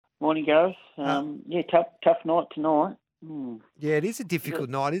Morning, Gareth. Tough night tonight. Yeah, it is a difficult Is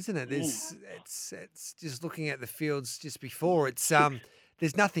night, isn't it? Yeah. It's just looking at the fields just before. Six,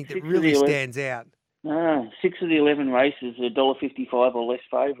 There's nothing that six of the really 11. stands out. 6 of the 11 races are $1.55 or less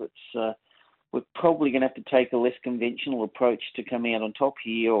favourites. We're probably going to have to take a less conventional approach to come out on top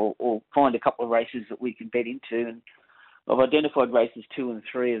here, or find a couple of races that we can bet into. And I've identified races 2 and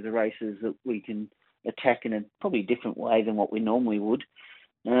 3 as the races that we can attack in a probably different way than what we normally would.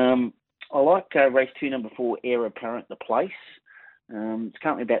 I like race 2, number 4, Heir Apparent, the place. It's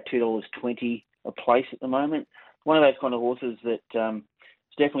currently about $2.20 a place at the moment. One of those kind of horses that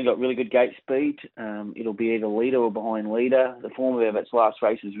it's definitely got really good gate speed. It'll be either leader or behind leader. The form of its last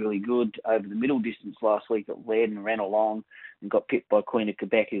race is really good. Over the middle distance last week, it led and ran along and got pipped by Queen of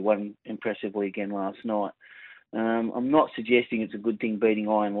Quebec, who won impressively again last night. I'm not suggesting it's a good thing beating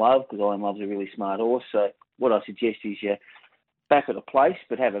Iron Love, because Iron Love's a really smart horse. So what I suggest is you back at the place,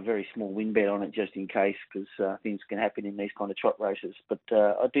 but have a very small win bet on it just in case, because things can happen in these kind of trot races. But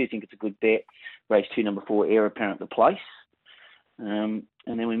I do think it's a good bet. Race 2, number 4, Heir Apparent, the place. And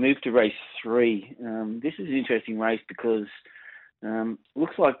then we move to race 3. This is an interesting race because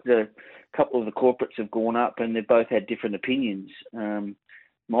looks like the couple of the corporates have gone up and they've both had different opinions.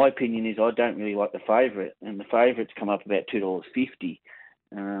 My opinion is I don't really like the favourite, and the favourite's come up about $2.50.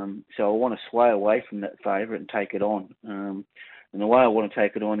 So I want to sway away from that favourite and take it on. And the way I want to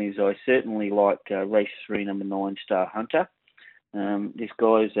take it on is I certainly like race 3, number 9, Star Hunter. This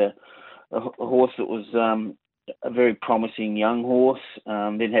guy's a horse that was a very promising young horse,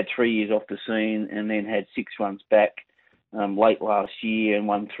 then had 3 years off the scene, and then had 6 runs back late last year and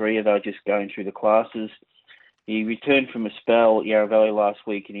won 3 of those just going through the classes. He returned from a spell at Yarra Valley last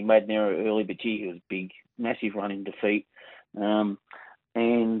week, and he made an error early, but gee, he was big, massive run in defeat.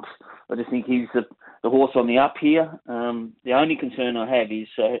 And I just think he's the horse on the up here. The only concern I have is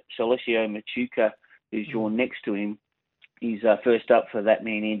Celestio Machuca, who's drawn next to him. He's first up for that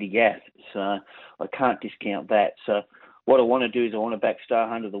man, Andy Gath. So I can't discount that. So what I want to do is I want to back Star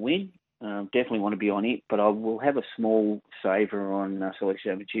Hunter the win. Definitely want to be on it, but I will have a small saver on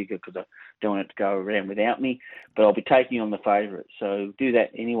Celestio Machuca because I don't want it to go around without me. But I'll be taking on the favourite. So do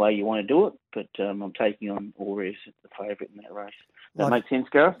that any way you want to do it. But I'm taking on Aureus, the favourite in that race. That make sense,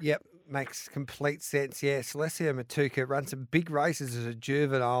 Gareth? Yep, makes complete sense. Yeah, Celestio Machuca runs some big races as a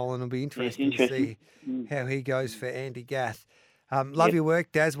juvenile, and it'll be interesting to see how he goes for Andy Gath. Love your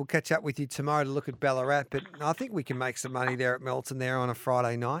work, Daz. We'll catch up with you tomorrow to look at Ballarat, but I think we can make some money there at Melton there on a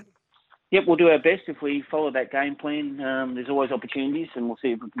Friday night. Yep, we'll do our best if we follow that game plan. There's always opportunities, and we'll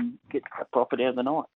see if we can get a profit out of the night.